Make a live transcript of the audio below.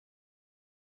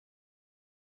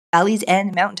Valleys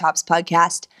and Mountaintops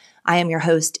podcast. I am your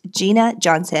host, Gina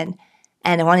Johnson,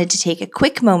 and I wanted to take a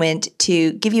quick moment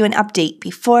to give you an update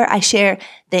before I share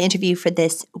the interview for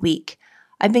this week.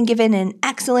 I've been given an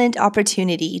excellent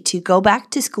opportunity to go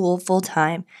back to school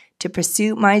full-time to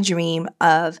pursue my dream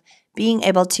of being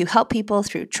able to help people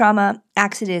through trauma,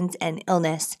 accidents, and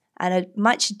illness at a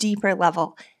much deeper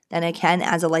level than I can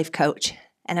as a life coach.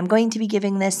 And I'm going to be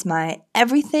giving this my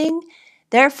everything,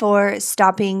 therefore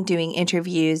stopping doing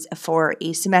interviews for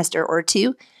a semester or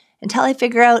two until I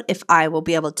figure out if I will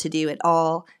be able to do it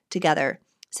all together.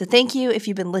 So thank you if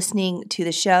you've been listening to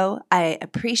the show. I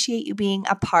appreciate you being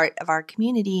a part of our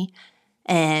community.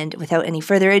 And without any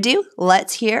further ado,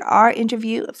 let's hear our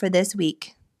interview for this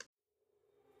week.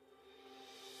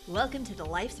 Welcome to the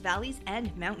Life's Valleys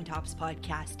and Mountaintops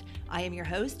podcast. I am your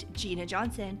host, Gina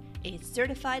Johnson, a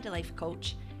certified life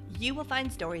coach. You will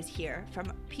find stories here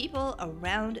from people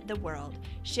around the world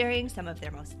sharing some of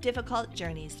their most difficult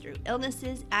journeys through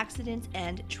illnesses, accidents,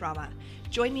 and trauma.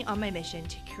 Join me on my mission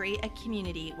to create a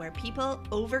community where people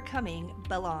overcoming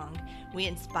belong. We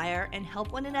inspire and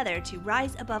help one another to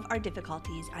rise above our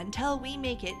difficulties until we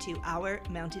make it to our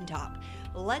mountaintop.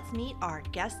 Let's meet our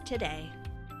guest today.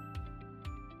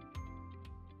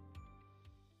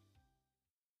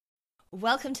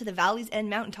 Welcome to the Valleys and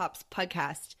Mountaintops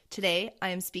podcast. Today, I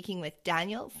am speaking with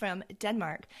Daniel from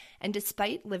Denmark, and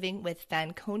despite living with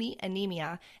Fanconi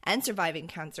anemia and surviving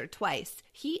cancer twice,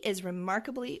 he is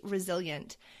remarkably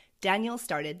resilient. Daniel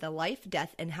started the Life,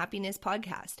 Death, and Happiness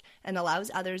podcast and allows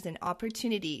others an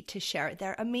opportunity to share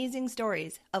their amazing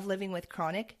stories of living with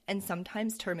chronic and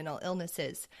sometimes terminal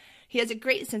illnesses. He has a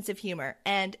great sense of humor,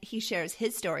 and he shares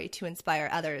his story to inspire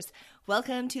others.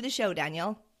 Welcome to the show,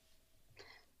 Daniel.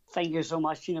 Thank you so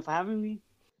much, Gina, for having me.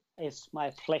 It's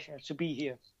my pleasure to be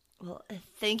here. Well,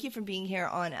 thank you for being here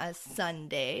on a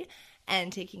Sunday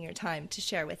and taking your time to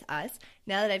share with us.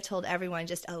 Now that I've told everyone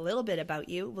just a little bit about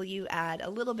you, will you add a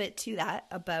little bit to that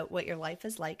about what your life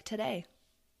is like today?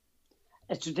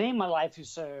 Today, my life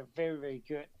is very, very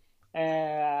good.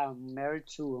 I'm married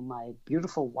to my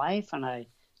beautiful wife, and I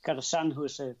got a son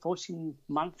who's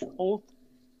 14-month-old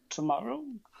tomorrow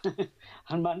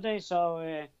on Monday.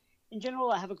 So, in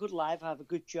general, I have a good life. I have a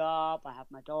good job. I have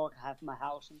my dog. I have my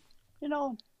house.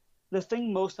 And, the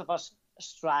thing most of us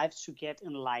strive to get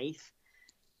in life.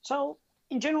 So,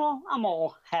 in general, I'm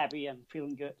all happy and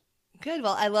feeling good. Good.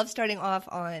 Well, I love starting off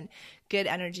on good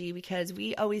energy because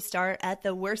we always start at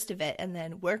the worst of it and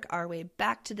then work our way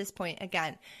back to this point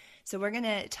again. So we're going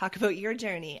to talk about your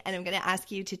journey, and I'm going to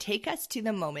ask you to take us to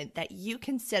the moment that you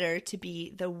consider to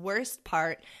be the worst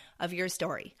part of your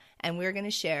story. And we're going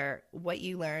to share what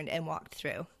you learned and walked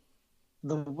through.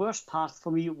 The worst part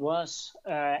for me was,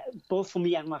 both for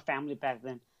me and my family back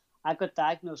then, I got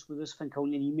diagnosed with this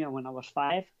Fanconi anemia when I was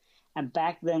 5. And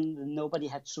back then, nobody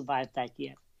had survived that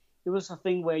yet. It was a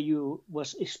thing where you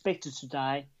was expected to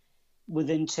die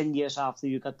within 10 years after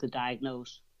you got the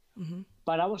diagnosis. Mm-hmm.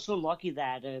 But I was so lucky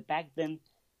that back then,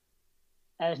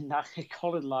 not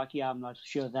call it lucky, I'm not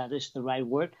sure that is the right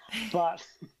word, but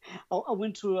I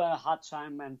went through a hard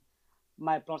time and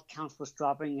my blood count was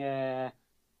dropping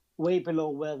way below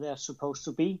where they're supposed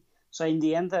to be. So in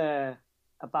the end,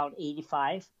 about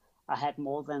 85, I had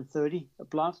more than 30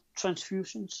 blood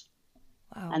transfusions.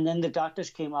 Wow. And then the doctors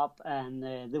came up and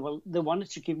they wanted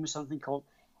to give me something called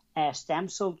a stem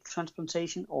cell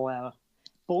transplantation or a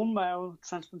bone marrow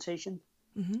transplantation.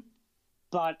 Mm-hmm.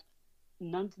 But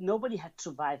nobody had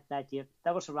survived that yet.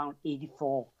 That was around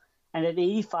 84. And at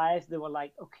 85, they were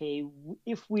like, okay,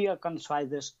 if we are going to try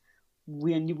this,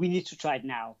 we need to try it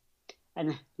now.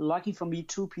 And lucky for me,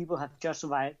 2 people have just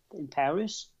survived in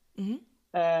Paris.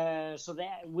 Mm-hmm. So they,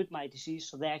 with my disease,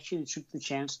 so they actually took the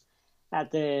chance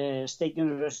at the State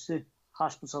University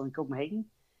Hospital in Copenhagen.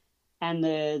 And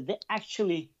they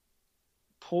actually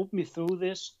pulled me through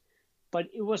this, but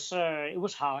it was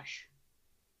harsh.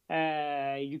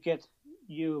 You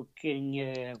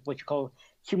getting what you call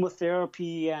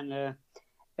chemotherapy and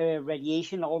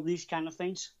radiation, all these kind of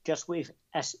things, just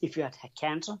as if you had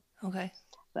cancer. Okay.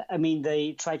 I mean,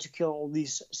 they try to kill all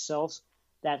these cells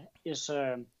that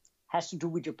has to do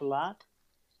with your blood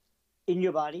in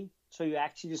your body. So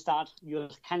you're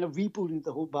kind of rebooting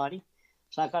the whole body.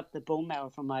 So I got the bone marrow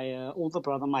from my older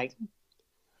brother, Michael.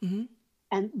 Mm-hmm.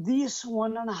 And these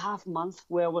 1.5 months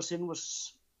where I was in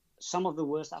was some of the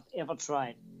worst I've ever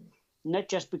tried. Not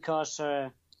just because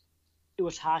it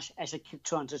was harsh as a kid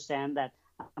to understand that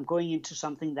I'm going into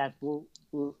something that will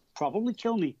probably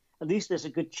kill me. At least there's a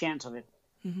good chance of it.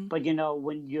 Mm-hmm. But,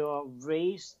 when you're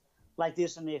raised like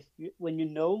this and when you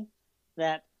know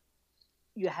that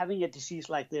you're having a disease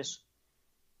like this,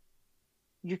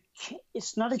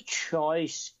 it's not a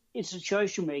choice. It's a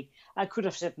choice you make. I could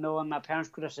have said no, and my parents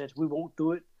could have said, we won't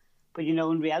do it. But,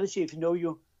 in reality, if you know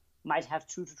you might have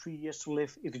 2 to 3 years to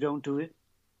live if you don't do it,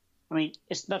 I mean,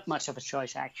 it's not much of a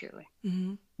choice, actually.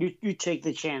 Mm-hmm. You take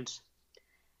the chance.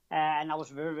 And I was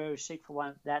very, very sick for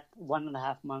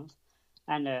 1.5 months.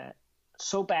 And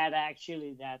so bad,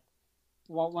 actually, that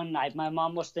one night my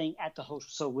mom was staying at the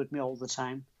hospital with me all the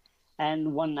time.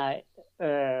 And one night,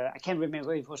 I can't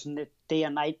remember if it was day or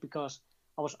night because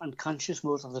I was unconscious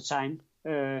most of the time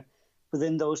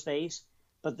within those days.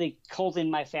 But they called in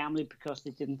my family because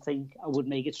they didn't think I would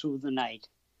make it through the night.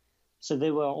 So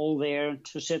they were all there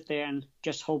to sit there and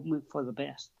just hope for the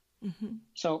best. Mm-hmm.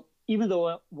 So even though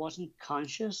I wasn't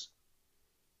conscious,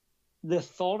 the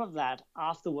thought of that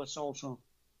afterwards also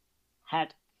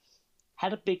had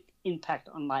a big impact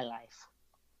on my life.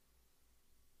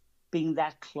 Being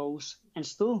that close and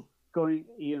still going,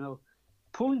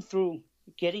 pulling through,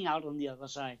 getting out on the other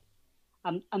side.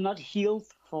 I'm not healed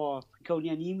for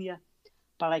Fanconi anemia,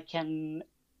 but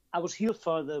I was healed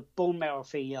for the bone marrow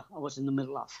failure I was in the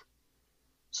middle of.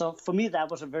 So for me, that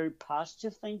was a very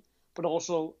positive thing, but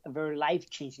also a very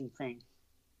life-changing thing.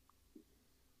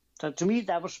 So to me,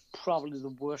 that was probably the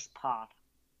worst part,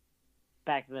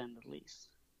 back then at least.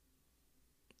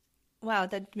 Wow,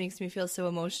 that makes me feel so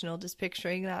emotional just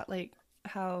picturing that, like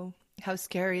how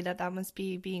scary that must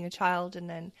be being a child, and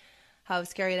then how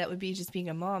scary that would be just being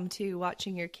a mom too,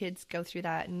 watching your kids go through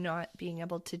that and not being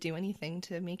able to do anything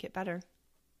to make it better.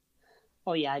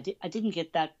 Oh yeah, I didn't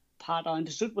get that part. I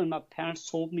understood when my parents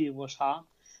told me it was hard,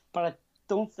 but I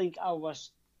don't think I was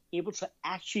able to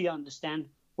actually understand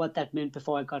what that meant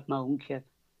before I got my own kid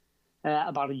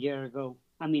about a year ago.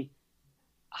 I mean,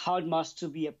 how it must to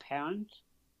be a parent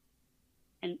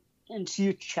and see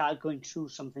your child going through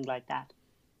something like that.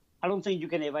 I don't think you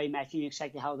can ever imagine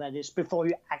exactly how that is before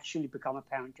you actually become a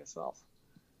parent yourself.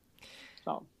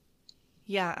 So,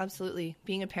 yeah, absolutely.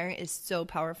 Being a parent is so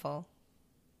powerful.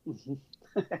 Mm-hmm.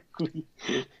 Agree.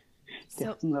 So,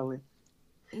 definitely.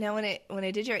 Now, when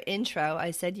I did your intro,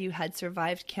 I said you had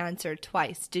survived cancer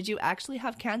twice. Did you actually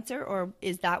have cancer, or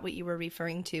is that what you were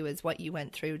referring to as what you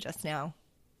went through just now?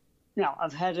 No,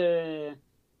 I've had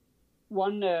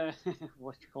one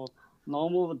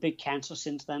normal, big cancer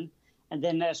since then, and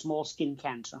then a small skin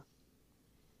cancer.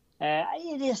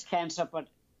 It is cancer, but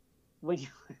when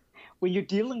you're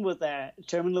dealing with a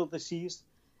terminal disease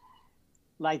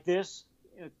like this,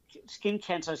 skin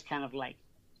cancer is kind of like,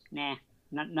 nah,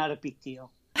 not a big deal.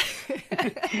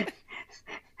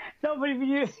 No, but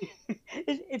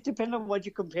it depends on what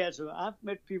you compare to. I've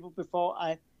met people before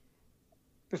I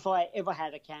ever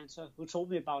had a cancer who told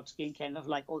me about skin cancer.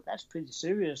 Like, oh, that's pretty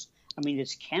serious. I mean,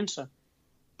 it's cancer.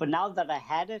 But now that I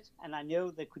had it and I know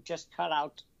they could just cut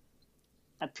out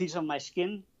a piece of my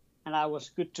skin and I was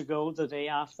good to go the day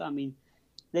after, I mean,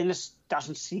 then it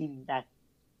doesn't seem that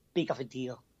big of a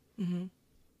deal. Mm-hmm.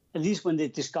 At least when they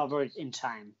discover it in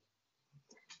time.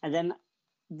 And then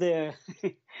the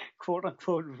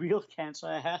quote-unquote real cancer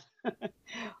I had,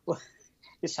 well,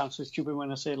 it sounds so stupid when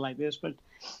I say it like this, but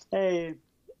the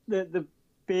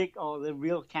big or the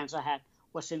real cancer I had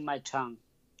was in my tongue.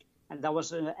 And that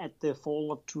was at the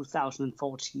fall of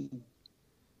 2014.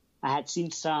 I had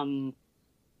seen some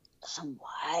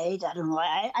white, I don't know,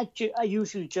 I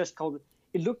usually just call it,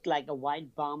 it looked like a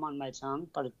white bump on my tongue,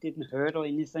 but it didn't hurt or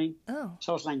anything. Oh.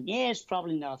 So I was like, yeah, it's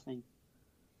probably nothing.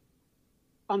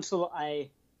 Until I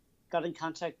got in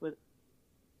contact with,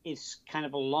 it's kind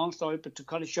of a long story, but to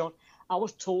cut it short, I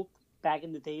was told back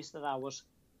in the days that I was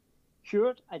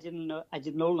cured. I did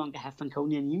no longer have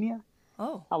Fanconi anemia.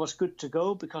 Oh. I was good to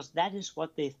go because that is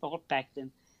what they thought back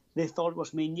then. They thought it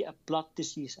was mainly a blood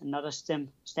disease and not a stem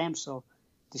cell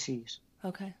disease.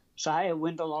 Okay. So I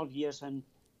went a lot of years, and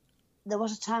there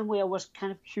was a time where I was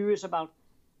kind of curious about,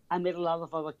 I met a lot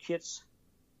of other kids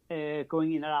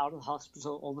going in and out of the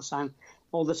hospital all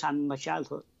the time in my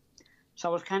childhood. So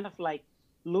I was kind of like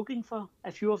looking for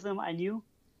a few of them I knew.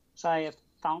 So I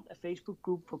found a Facebook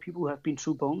group for people who have been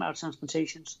through bone marrow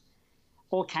transplantations.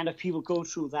 All kind of people go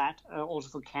through that, also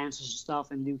for cancers and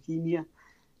stuff and leukemia.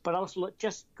 But I was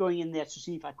just going in there to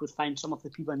see if I could find some of the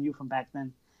people I knew from back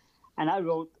then. And I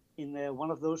wrote in one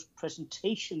of those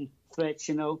presentation threads,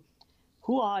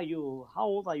 who are you? How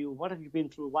old are you? What have you been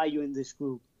through? Why are you in this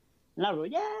group? And I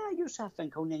wrote, I used to have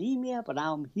Fanconi anemia, but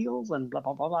now I'm healed and blah,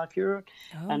 blah, blah, blah, cured.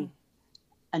 Oh.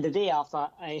 And the day after,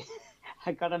 I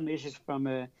got a message from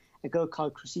a girl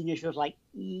called Christina. She was like,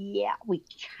 yeah, we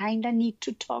kind of need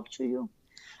to talk to you.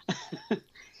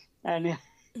 and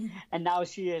now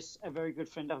she is a very good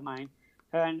friend of mine.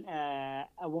 Her and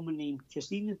a woman named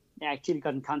Christina, they actually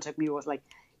got in contact with me, was like,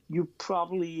 you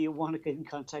probably want to get in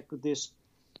contact with this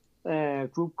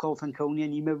group called Fanconi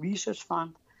Anemia Research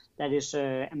Fund that is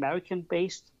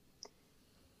American-based,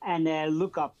 and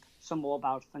look up some more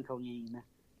about Fanconi anemia.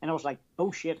 And I was like,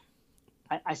 oh shit,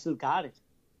 I still got it.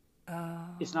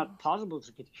 It's not possible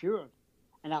to get cured.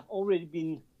 And I've already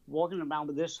been walking around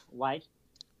with this white,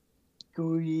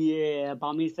 gooey,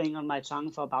 bummy thing on my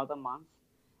tongue for about a month.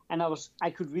 And I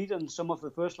could read on some of the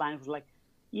first lines, was like,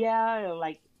 yeah,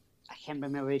 like, I can't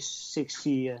remember,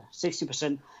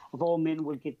 60% of all men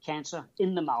will get cancer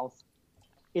in the mouth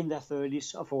in their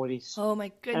 30s or 40s. Oh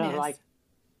my goodness. And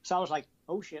I was like,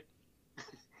 oh shit.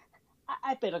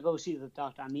 I better go see the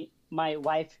doctor. I mean, my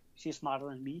wife, she's smarter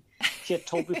than me. She had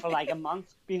told me for like a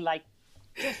month, being like,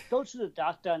 just go to the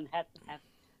doctor and have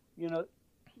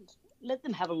let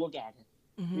them have a look at it.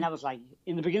 Mm-hmm. And I was like,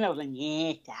 in the beginning, I was like, yeah,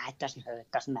 it doesn't hurt.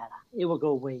 It doesn't matter. It will go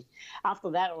away.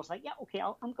 After that, I was like, yeah, okay,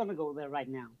 I'm going to go there right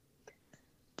now.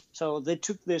 So they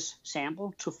took this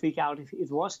sample to figure out if it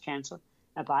was cancer,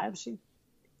 a biopsy.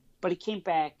 But it came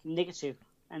back negative.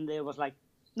 And they was like,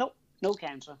 nope, no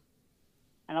cancer.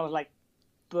 And I was like,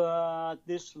 but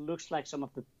this looks like some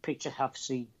of the pictures I've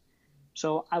seen.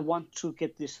 So I want to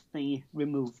get this thing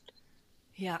removed.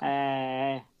 Yeah.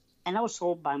 And I was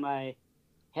told by my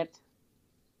head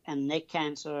and neck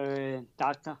cancer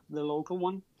doctor, the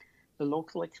local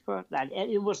expert, that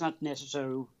it was not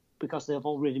necessary because they have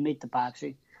already made the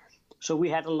biopsy. So we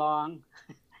had a long,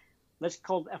 let's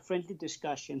call it a friendly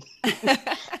discussion.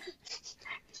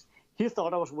 He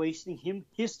thought I was wasting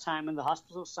his time and the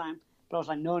hospital's time. But I was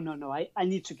like, no, I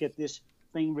need to get this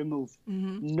thing removed,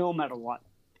 no matter what.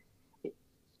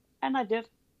 And I did.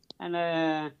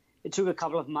 And it took a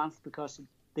couple of months because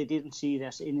they didn't see it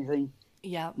as anything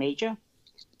major.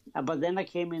 But then I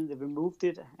came in, they removed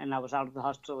it, and I was out of the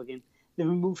hospital again. They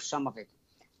removed some of it.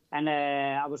 And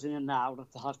I was in and out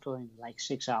of the hospital in like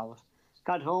 6 hours.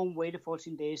 Got home, waited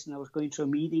 14 days, and I was going to a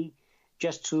meeting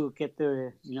just to get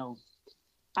the,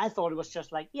 I thought it was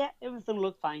just like, yeah, everything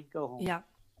looked fine, go home. Yeah.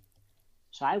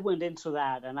 So I went into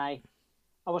that, and I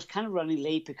was kind of running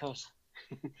late because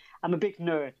I'm a big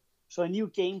nerd. So a new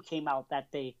game came out that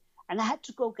day, and I had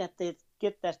to go get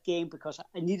that game because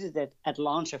I needed it at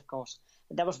launch, of course.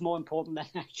 And that was more important than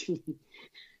actually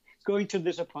going to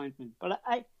this appointment. But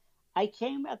I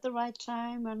came at the right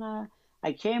time, and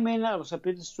I came in. I was a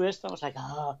bit stressed. I was like,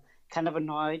 kind of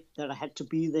annoyed that I had to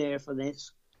be there for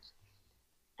this.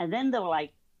 And then there were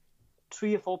like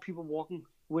 3 or 4 people walking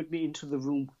with me into the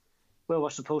room where I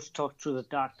was supposed to talk to the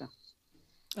doctor.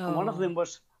 Oh. And one of them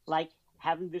was like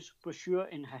having this brochure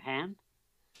in her hand.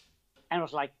 And I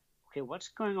was like, okay, what's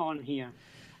going on here?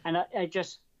 And I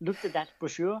just looked at that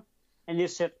brochure, and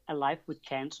it said Alive with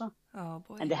Cancer. Oh,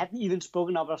 boy. And they hadn't even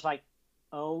spoken up. I was like,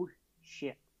 oh,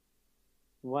 shit.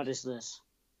 What is this?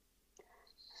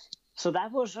 So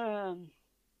that was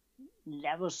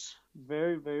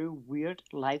very, very weird,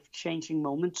 life-changing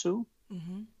moment too.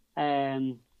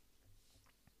 Mm-hmm.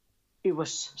 It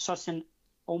was such an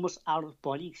almost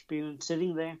out-of-body experience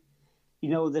sitting there.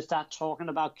 They start talking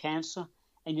about cancer,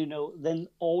 and then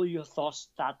all your thoughts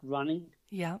start running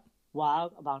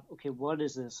wild about, okay, what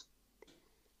is this?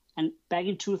 And back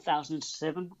in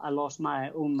 2007, I lost my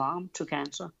own mom to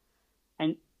cancer,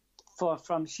 and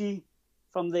from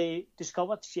they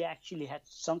discovered she actually had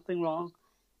something wrong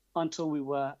until we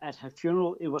were at her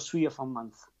funeral, it was 3 or 4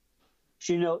 months.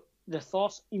 So, the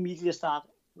thoughts immediately start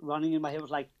running in my head. It was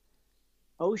like,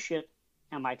 oh shit,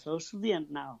 am I close to the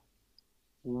end now?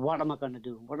 What am I going to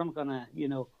do? What am I going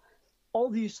to, all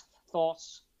these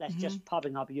thoughts that's just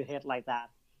popping up in your head like that.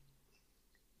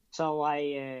 So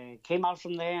I came out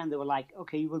from there, and they were like,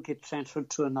 okay, you will get transferred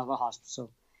to another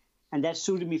hospital. And that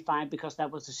suited me fine because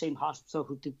that was the same hospital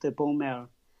who did the bone marrow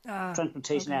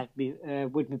transplantation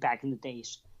with me back in the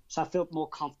days. So I felt more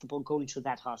comfortable going to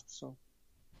that hospital.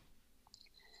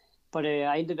 But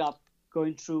I ended up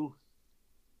going through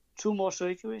 2 more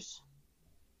surgeries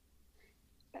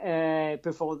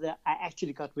before I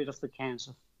actually got rid of the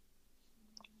cancer.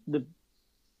 The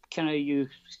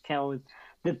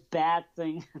bad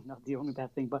thing, not the only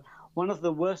bad thing, but one of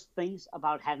the worst things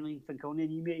about having Fanconi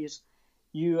anemia is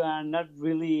you are not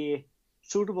really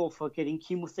suitable for getting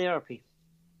chemotherapy.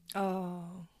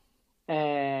 Oh.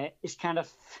 It's kind of,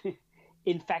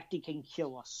 in fact, it can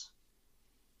kill us.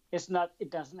 It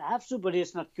doesn't have to, but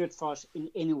it's not good for us in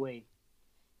any way.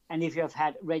 And if you have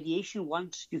had radiation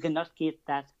once, you cannot get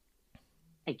that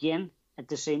again at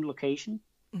the same location.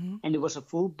 Mm-hmm. And it was a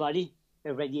full body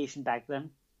radiation back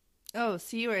then. Oh,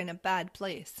 so you were in a bad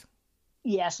place.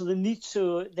 Yeah, so they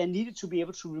needed to be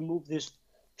able to remove this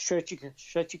surgically.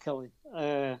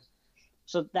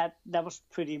 So that was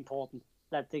pretty important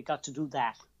that they got to do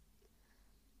that.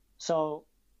 So,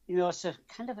 it's a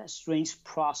kind of a strange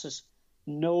process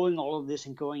knowing all of this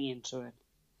and going into it.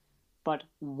 But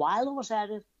while I was at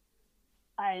it,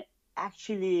 I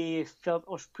actually felt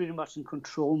I was pretty much in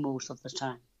control most of the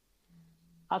time.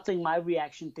 I think my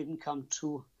reaction didn't come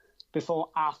to before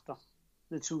after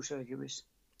the 2 surgeries.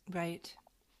 Right.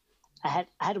 I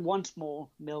had one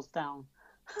small meltdown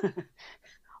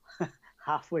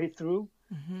halfway through.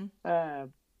 Mm-hmm.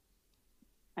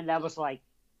 And that was like,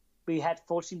 we had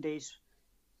 14 days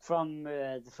from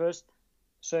the first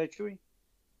surgery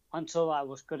until I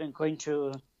was going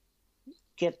to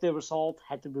get the result,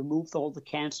 had to remove all the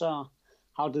cancer.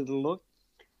 How did it look?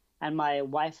 And my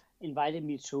wife invited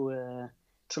me to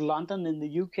London in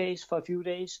the UK for a few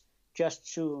days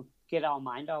just to get our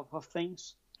mind off of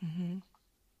things. Mm-hmm.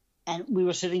 And we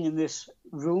were sitting in this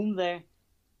room there,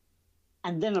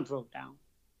 and then I broke down.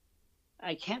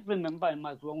 I can't remember in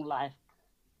my grown life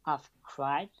I've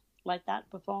cried like that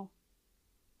before.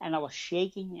 And I was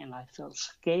shaking and I felt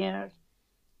scared.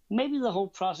 Maybe the whole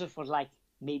process was like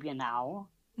maybe an hour.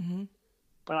 Mm-hmm.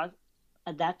 But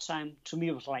at that time, to me,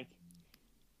 it was like,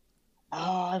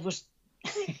 I was,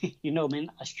 men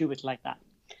are stupid like that.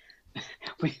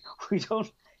 we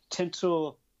don't tend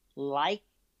to like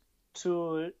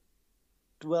to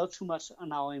dwell too much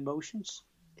on our emotions.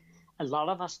 A lot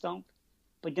of us don't.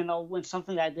 But, when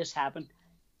something like this happened,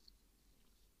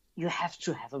 you have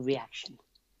to have a reaction.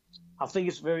 I think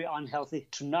it's very unhealthy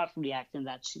to not react in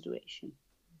that situation.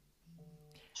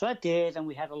 So I did, and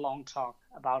we had a long talk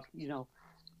about,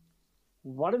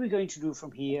 what are we going to do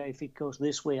from here if it goes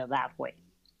this way or that way?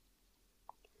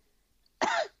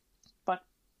 But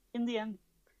in the end,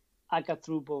 I got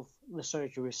through both the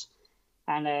surgeries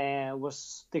and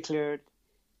was declared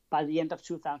by the end of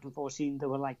 2014, they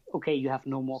were like, okay, you have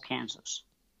no more cancers.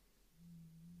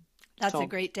 That's a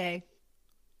great day.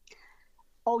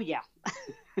 Oh, yeah.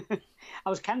 I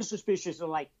was kind of suspicious of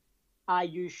like, are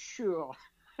you sure?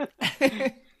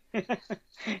 I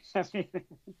mean,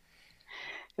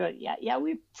 yeah,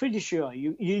 we're pretty sure.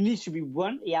 You need to be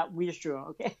one. Yeah, we're sure.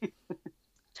 Okay.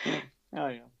 Oh,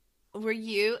 yeah. Were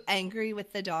you angry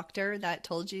with the doctor that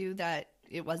told you that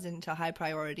it wasn't a high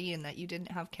priority and that you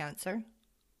didn't have cancer?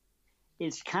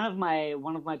 It's kind of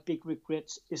one of my big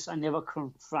regrets is I never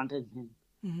confronted him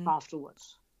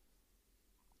afterwards.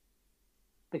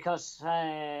 Because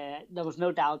there was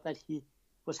no doubt that he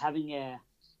was having a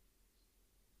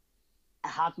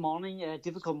hard morning, a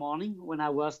difficult morning when I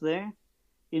was there.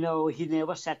 He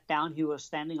never sat down. He was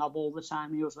standing up all the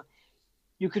time. He was like,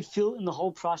 you could feel in the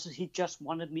whole process he just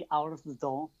wanted me out of the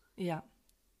door. Yeah.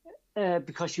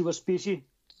 Because he was busy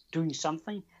doing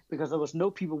something, because there was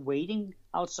no people waiting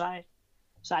outside.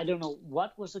 So I don't know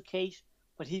what was the case,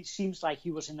 but he seems like he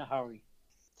was in a hurry.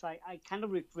 So I kind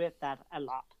of regret that a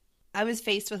lot. I was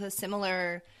faced with a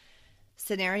similar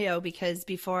scenario because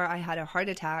before I had a heart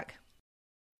attack,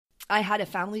 I had a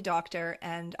family doctor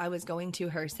and I was going to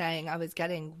her saying I was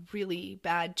getting really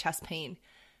bad chest pain.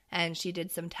 And she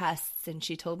did some tests and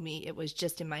she told me it was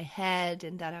just in my head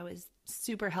and that I was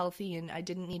super healthy and I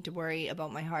didn't need to worry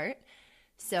about my heart.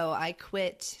 So I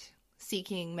quit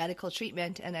seeking medical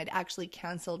treatment and I'd actually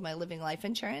canceled my living life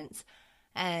insurance.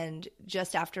 And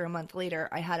just after a month later,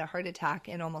 I had a heart attack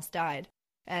and almost died.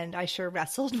 And I sure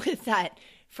wrestled with that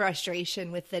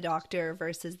frustration with the doctor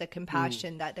versus the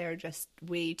compassion that they're just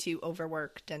way too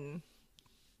overworked and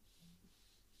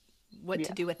what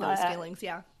to do with those feelings.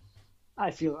 Yeah.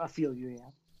 I feel you, yeah.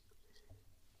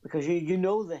 Because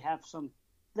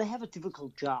they have a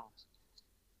difficult job.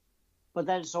 But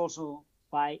that is also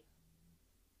why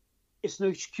it's no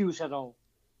excuse at all.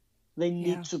 They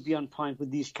need to be on point with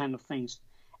these kind of things.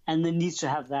 And they need to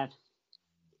have that,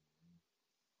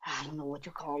 I don't know what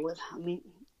you call it. I mean,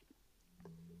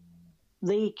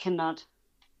 they cannot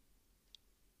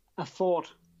afford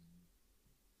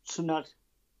to not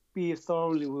be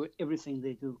thoroughly with everything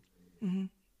they do. Mm-hmm.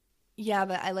 Yeah,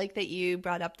 but I like that you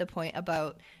brought up the point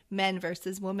about men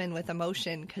versus women with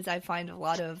emotion, because I find a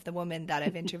lot of the women that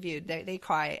I've interviewed, they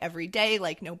cry every day,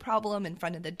 like no problem, in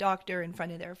front of the doctor, in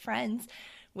front of their friends.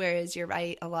 Whereas you're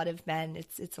right, a lot of men,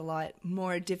 it's a lot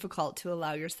more difficult to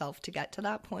allow yourself to get to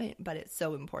that point, but it's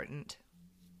so important.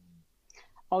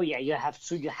 Oh yeah, you have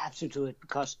to do it,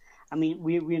 because I mean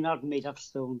we're not made of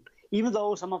stone. Even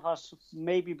though some of us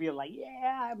maybe be like,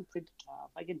 yeah, I'm pretty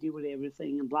tough, I can deal with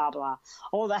everything and blah blah,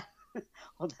 all that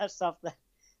stuff that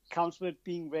comes with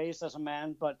being raised as a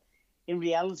man. But in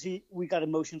reality, we got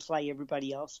emotions like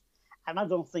everybody else, and I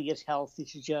don't think it's healthy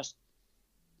to just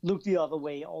look the other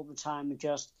way all the time and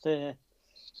just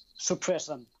suppress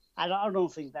them. I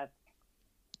don't think that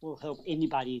will help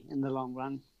anybody in the long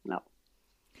run. No.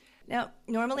 Now,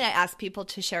 normally I ask people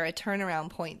to share a turnaround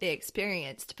point they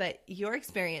experienced, but your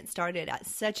experience started at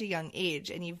such a young age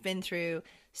and you've been through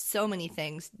so many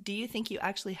things. Do you think you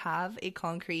actually have a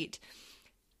concrete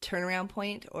turnaround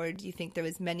point, or do you think there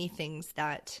was many things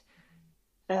that...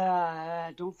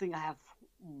 I don't think I have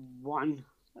one,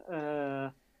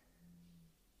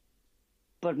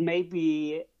 but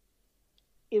maybe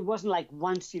it wasn't like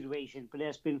one situation, but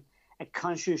there's been a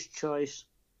conscious choice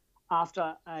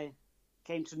after I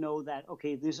came to know that,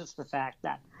 okay, this is the fact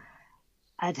that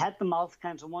I'd had the mouth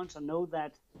cancer once. I know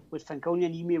that with Fanconi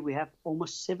anemia, we have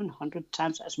almost 700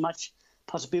 times as much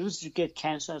possibility to get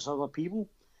cancer as other people.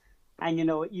 And, you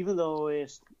know, even though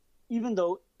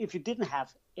if you didn't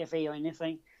have FA or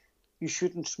anything, you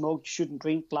shouldn't smoke, you shouldn't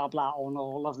drink, blah, blah,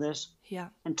 all of this. Yeah.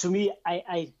 And to me,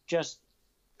 I just,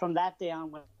 from that day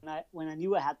on, when I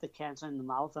knew I had the cancer in the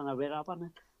mouth and I read up on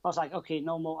it, I was like, okay,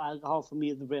 no more alcohol for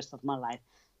me the rest of my life.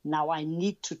 Now I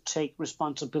need to take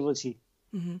responsibility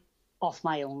of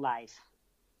my own life.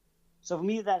 So for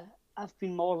me, that I've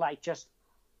been more like just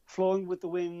flowing with the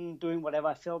wind, doing whatever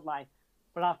I felt like.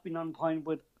 But I've been on point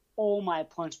with all my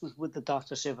appointments with the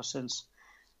doctors ever since.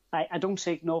 I don't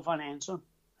take no for an answer.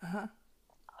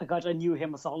 I got a new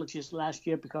hematologist last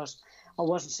year because I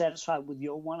wasn't satisfied with the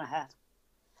old one I had.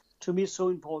 To me, it's so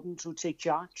important to take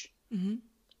charge,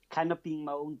 kind of being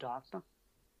my own doctor,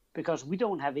 because we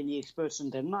don't have any experts in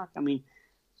Denmark. I mean,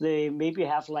 they maybe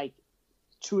have like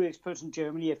 2 experts in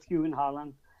Germany, a few in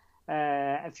Holland,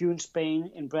 a few in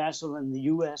Spain, in Brazil, and the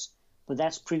US, but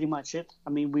that's pretty much it.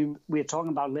 I mean, we're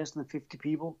talking about less than 50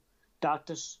 people,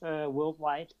 doctors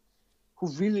worldwide, who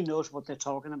really knows what they're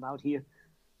talking about here.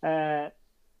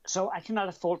 So I cannot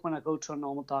afford, when I go to a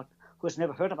normal doctor who has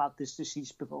never heard about this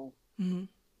disease before,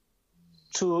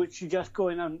 to just go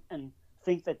in and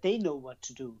think that they know what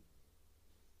to do.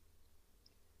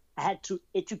 I had to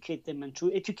educate them, and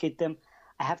to educate them,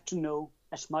 I have to know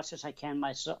as much as I can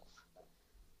myself.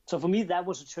 So for me, that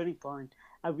was a turning point.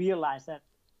 I realized that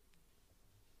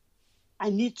I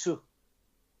need to,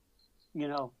 you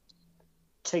know,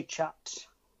 take charge.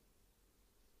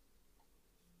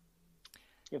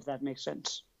 If that makes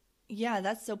sense. Yeah,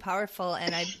 that's so powerful.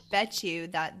 And I bet you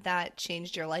that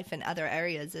changed your life in other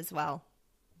areas as well.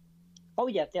 Oh,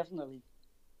 yeah, definitely.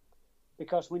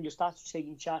 Because when you start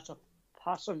taking charge of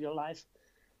parts of your life,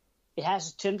 it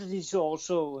has a tendency to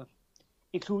also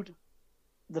include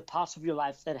the parts of your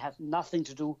life that have nothing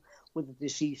to do with the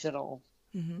disease at all.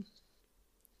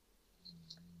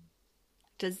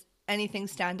 Does anything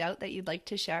stand out that you'd like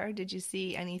to share? Did you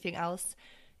see anything else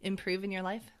improve in your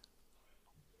life?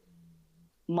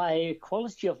 My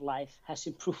quality of life has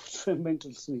improved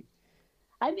tremendously.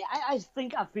 I mean, I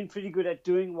think I've been pretty good at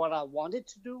doing what I wanted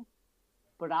to do.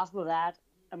 But after that,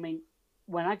 I mean,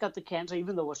 when I got the cancer,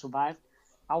 even though I survived,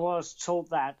 I was told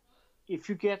that if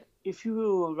you get 5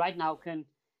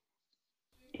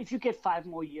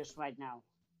 more years right now,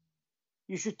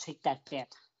 you should take that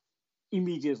bet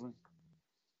immediately.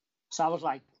 So I was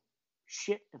like,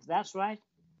 shit, if that's right,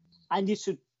 I need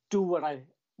to do what I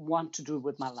want to do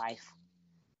with my life.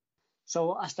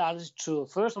 So I started to,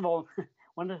 first of all,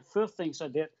 one of the first things I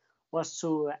did was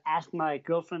to ask my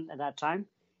girlfriend at that time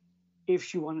if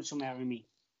she wanted to marry me.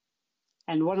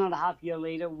 And 1.5 years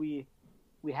later, we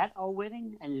had our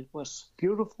wedding, and it was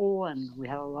beautiful, and we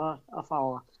had a lot of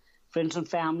our friends and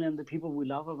family and the people we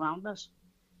love around us.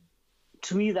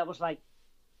 To me, that was like,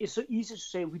 it's so easy to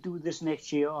say we do this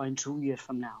next year or in 2 years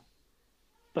from now.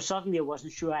 But suddenly I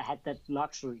wasn't sure I had that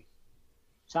luxury.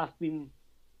 So I've been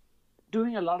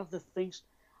doing a lot of the things.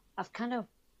 I've kind of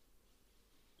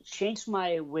changed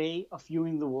my way of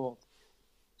viewing the world.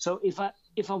 So if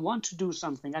I want to do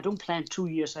something, I don't plan 2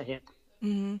 years ahead.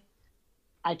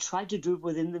 I try to do it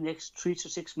within the next 3 to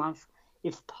 6 months,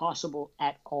 if possible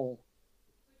at all.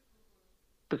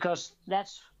 Because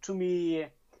that's, to me,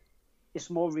 is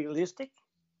more realistic.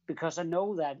 Because I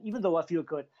know that even though I feel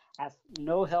good, I have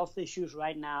no health issues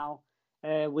right now.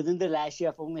 Within the last year,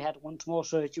 I've only had 1 small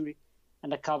surgery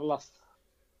and a couple of,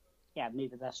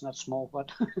 maybe that's not small,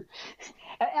 but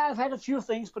I've had a few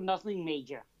things, but nothing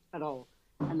major at all.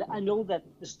 And I know that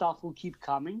the stuff will keep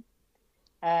coming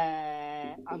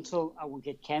until I will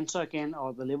get cancer again,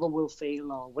 or the liver will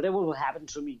fail, or whatever will happen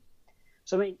to me.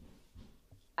 So, I mean,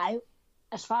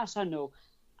 as far as I know,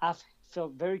 I've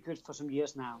felt very good for some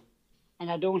years now. And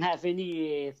I don't have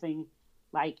anything,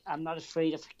 like, I'm not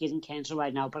afraid of getting cancer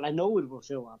right now, but I know it will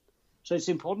show up. So it's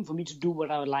important for me to do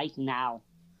what I like now,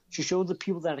 to show the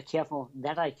people that I care for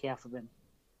that I care for them.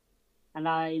 And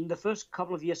in the first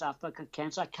couple of years after I got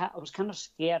cancer, I was kind of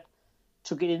scared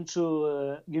to get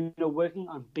into, working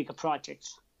on bigger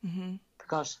projects.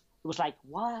 Because It was like,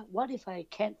 what if I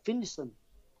can't finish them?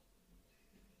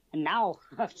 And now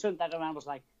I've turned that around. I was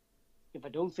like, if I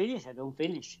don't finish, I don't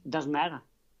finish. It doesn't matter.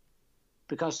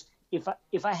 Because if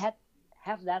I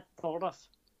have that thought of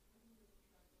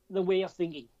the way of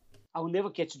thinking, I will never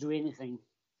get to do anything.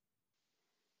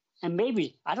 And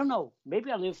maybe, I don't know,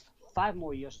 maybe I'll live 5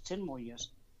 more years, 10 more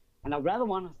years. And I'd rather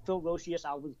want to fill those years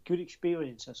out with good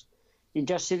experiences than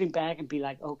just sitting back and be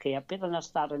like, okay, I better not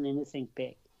start on anything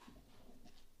big.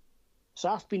 So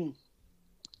I've been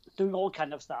doing all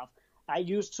kind of stuff. I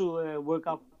used to work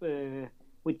up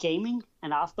with gaming,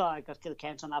 and after I got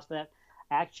cancer, and after that,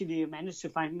 I actually managed to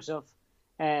find myself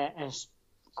a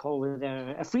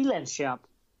freelance job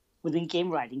within game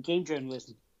writing, game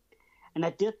journalism. And I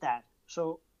did that.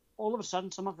 So all of a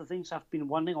sudden, some of the things I've been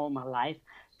wanting all my life,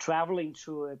 traveling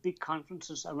to big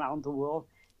conferences around the world,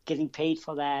 getting paid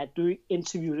for that, doing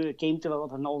interview game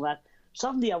developer and all that.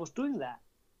 Suddenly I was doing that.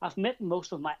 I've met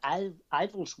most of my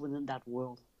idols within that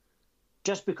world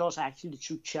just because I actually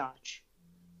took charge.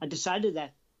 I decided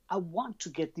that I want to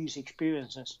get these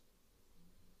experiences.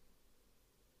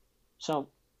 So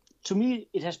to me,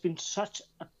 it has been such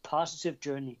a positive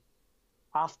journey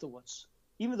afterwards.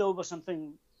 Even though it was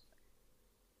something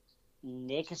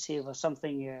negative or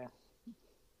something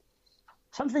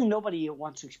nobody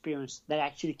wants to experience, that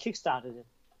actually kickstarted it.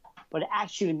 But it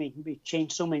actually made me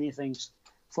change so many things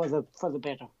for the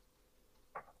better.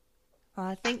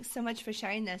 Thanks so much for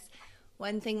sharing this.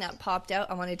 One thing that popped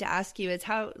out I wanted to ask you is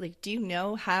do you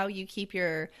know how you keep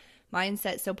your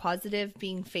mindset so positive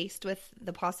being faced with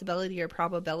the possibility or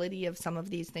probability of some of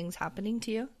these things happening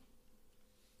to you?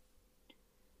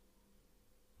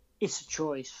 It's a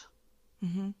choice.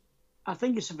 Mm-hmm. I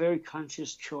think it's a very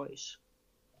conscious choice.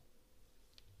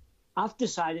 I've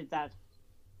decided that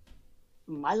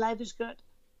my life is good.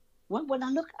 When I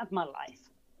look at my life,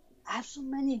 I have so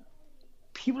many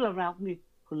people around me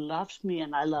who loves me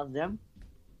and I love them.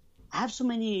 I have so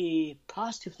many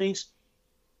positive things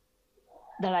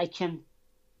that I can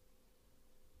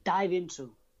dive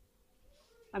into.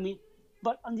 I mean,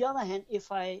 but on the other hand,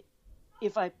 if I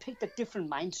picked a different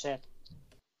mindset,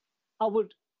 I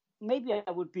would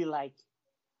be like,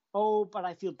 oh, but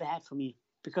I feel bad for me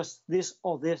because this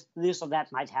or that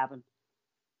might happen.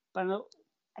 But no,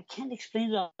 I can't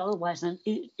explain it otherwise. And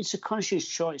it's a conscious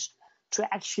choice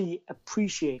to actually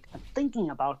appreciate and thinking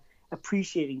about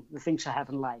appreciating the things I have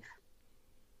in life.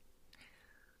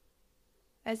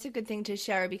 That's a good thing to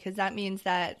share because that means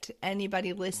that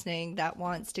anybody listening that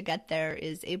wants to get there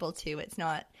is able to. It's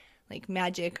not like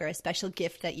magic or a special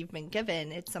gift that you've been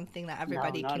given. It's something that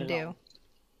everybody can do.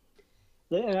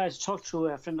 I talked to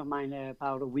a friend of mine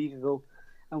about a week ago,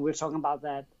 and we were talking about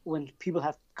that when people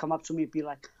have come up to me and be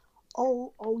like,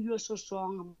 oh, you're so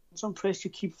strong. I'm so impressed you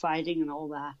keep fighting and all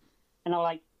that. And I'm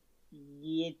like,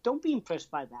 yeah, don't be impressed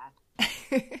by that.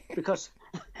 Because,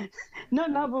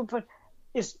 but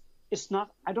it's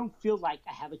not, I don't feel like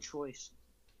I have a choice.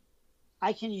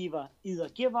 I can either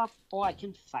give up or I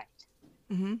can fight.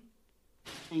 Mm-hmm.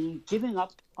 And giving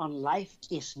up on life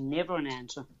is never an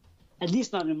answer. At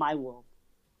least not in my world.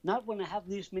 Not when I have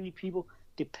these many people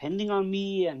depending on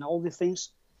me and all the things,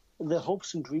 the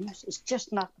hopes and dreams. It's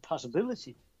just not a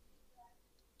possibility.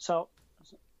 So,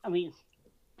 I mean,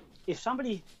 if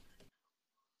somebody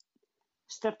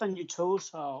stepped on your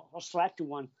toes or slapped you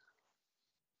one,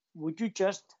 would you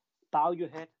just bow your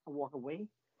head and walk away?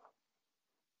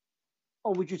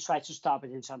 Or would you try to stop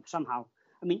it somehow?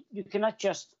 I mean, you cannot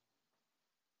just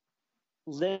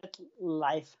let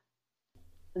life...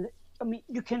 I mean,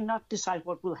 you cannot decide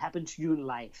what will happen to you in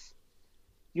life.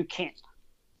 You can't.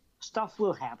 Stuff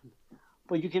will happen.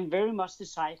 But you can very much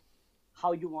decide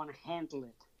how you want to handle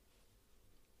it.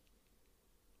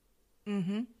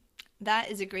 Mm-hmm. That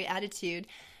is a great attitude.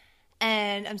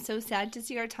 And I'm so sad to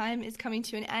see our time is coming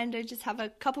to an end. I just have a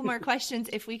couple more questions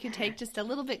if we could take just a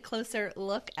little bit closer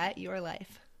look at your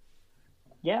life.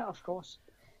 Yeah, of course.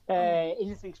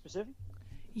 Anything specific?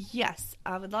 Yes,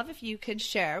 I would love if you could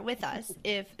share with us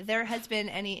if there has been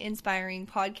any inspiring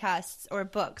podcasts or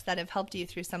books that have helped you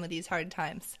through some of these hard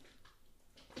times.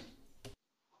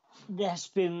 There's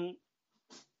been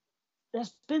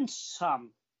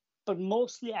some, but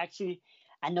mostly actually,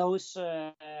 I know it's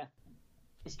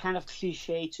kind of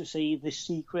cliche to say The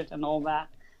Secret and all that.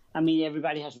 I mean,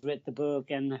 everybody has read the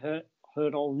book and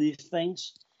heard all these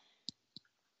things.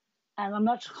 And I'm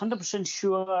not 100%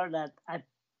 sure that I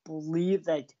believe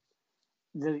that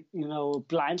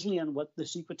blindly on what The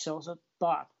Secret tells us,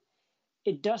 but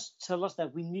it does tell us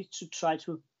that we need to try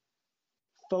to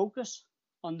focus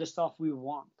on the stuff we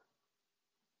want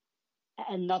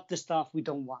and not the stuff we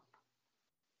don't want.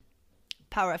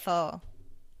 Powerful.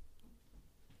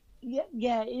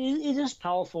 Yeah, it is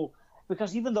powerful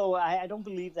because even though I don't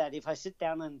believe that if I sit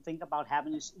down and think about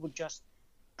happiness, it would just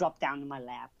drop down in my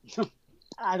lap.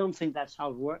 I don't think that's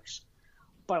how it works.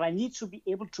 But I need to be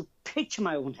able to picture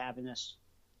my own happiness.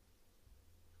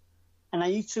 And I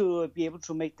need to be able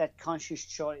to make that conscious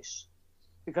choice.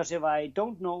 Because if I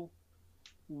don't know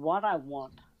what I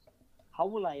want, how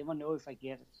will I ever know if I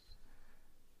get it?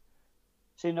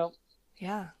 So,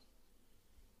 Yeah.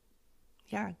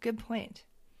 Yeah, good point.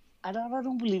 I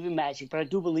don't believe in magic, but I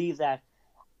do believe that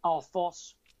our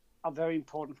thoughts are very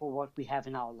important for what we have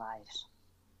in our lives.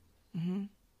 Mm-hmm.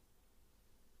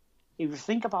 If you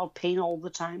think about pain all the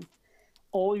time,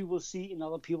 all you will see in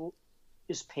other people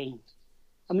is pain.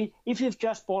 I mean, if you've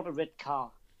just bought a red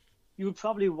car, you would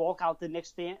probably walk out the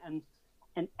next day and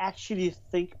actually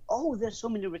think, oh, there's so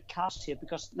many red cars here,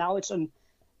 because now it's on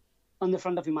the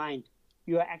front of your mind.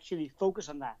 You are actually focused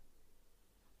on that.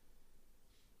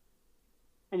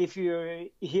 And if you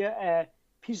hear a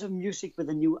piece of music with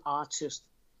a new artist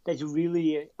that you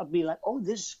really be like, oh,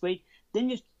 this is great, then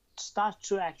you start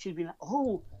to actually be like,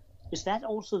 oh, is that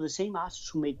also the same artist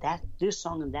who made this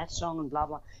song and blah,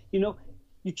 blah. You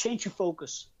change your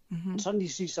focus and suddenly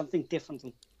you see something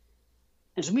differently.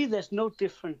 And to me, there's no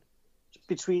difference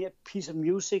between a piece of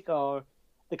music or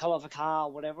the color of a car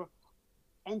or whatever,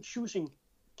 and choosing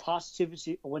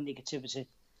positivity or negativity.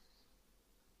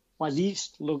 Or at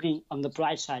least looking on the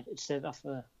bright side instead of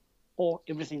or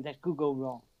everything that could go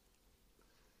wrong.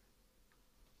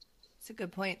 That's a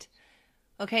good point.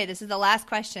 Okay, this is the last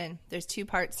question. There's 2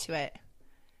 parts to it.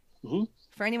 Mm-hmm.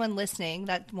 For anyone listening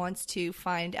that wants to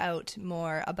find out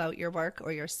more about your work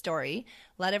or your story,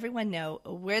 let everyone know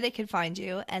where they can find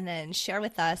you, and then share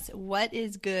with us what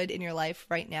is good in your life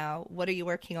right now. What are you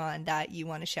working on that you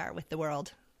want to share with the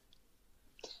world?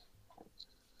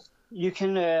 You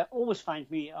can always find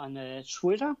me on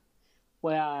Twitter,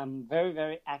 where I'm very,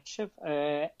 very active.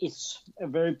 It's a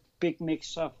very big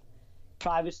mix of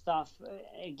private stuff,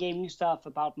 gaming stuff,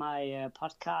 about my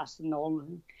podcast and all.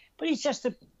 But it's just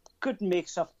a good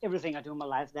mix of everything I do in my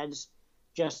life. That is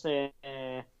just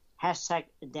hashtag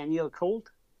Daniel Kold,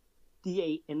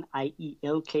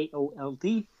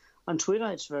 DanielKold. On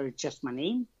Twitter, it's just my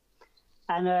name.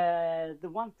 And the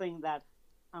one thing that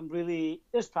I'm really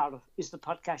proud of is the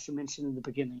podcast you mentioned in the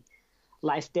beginning,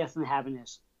 Life, Death, and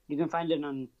Happiness. You can find it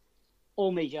on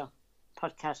all major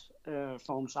podcast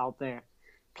platforms out there.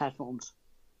 And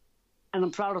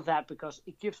I'm proud of that because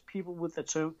it gives people with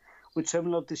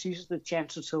terminal diseases the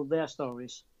chance to tell their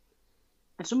stories.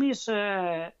 And to me, it's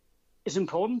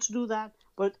important to do that,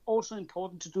 but also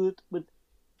important to do it with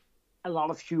a lot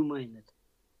of humor in it.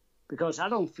 Because I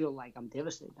don't feel like I'm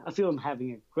devastated. I feel I'm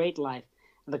having a great life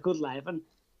and a good life. And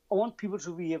I want people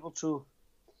to be able to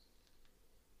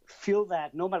feel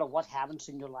that no matter what happens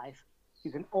in your life,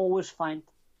 you can always find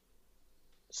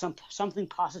something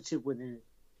positive within it.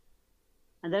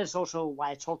 And that is also why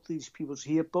I talk to these people, to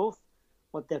hear both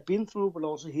what they've been through, but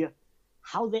also hear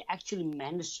how they actually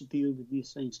manage to deal with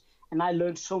these things. And I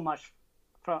learned so much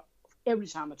from every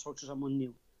time I talk to someone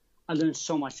new. I learned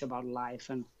so much about life,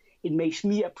 and it makes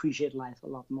me appreciate life a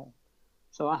lot more.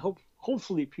 So I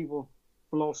hopefully people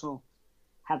will also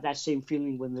have that same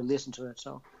feeling when they listen to it.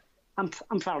 So I'm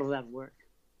proud of that work.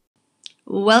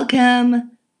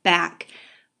 Welcome back.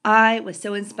 I was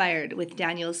so inspired with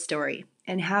Daniel's story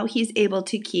and how he's able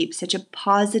to keep such a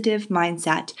positive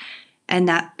mindset. And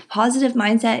that positive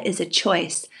mindset is a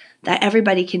choice that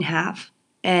everybody can have.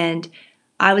 And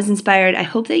I was inspired. I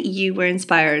hope that you were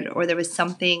inspired, or there was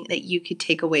something that you could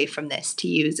take away from this to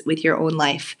use with your own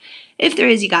life. If there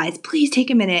is, you guys, please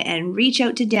take a minute and reach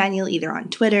out to Daniel either on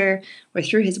Twitter or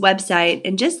through his website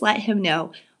and just let him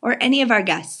know, or any of our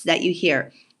guests that you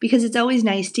hear, because it's always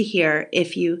nice to hear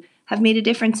if you have made a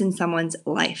difference in someone's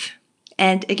life.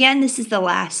 And again, this is the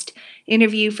last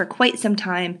interview for quite some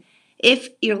time. If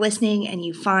you're listening and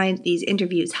you find these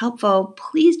interviews helpful,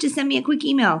 please just send me a quick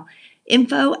email,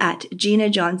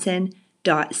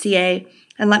 info@ginajohnson.ca,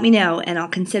 and let me know, and I'll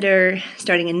consider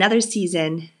starting another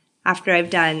season after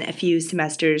I've done a few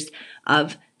semesters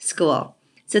of school.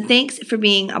 So thanks for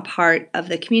being a part of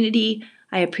the community.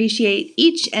 I appreciate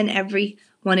each and every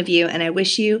one of you, and I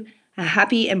wish you a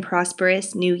happy and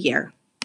prosperous new year.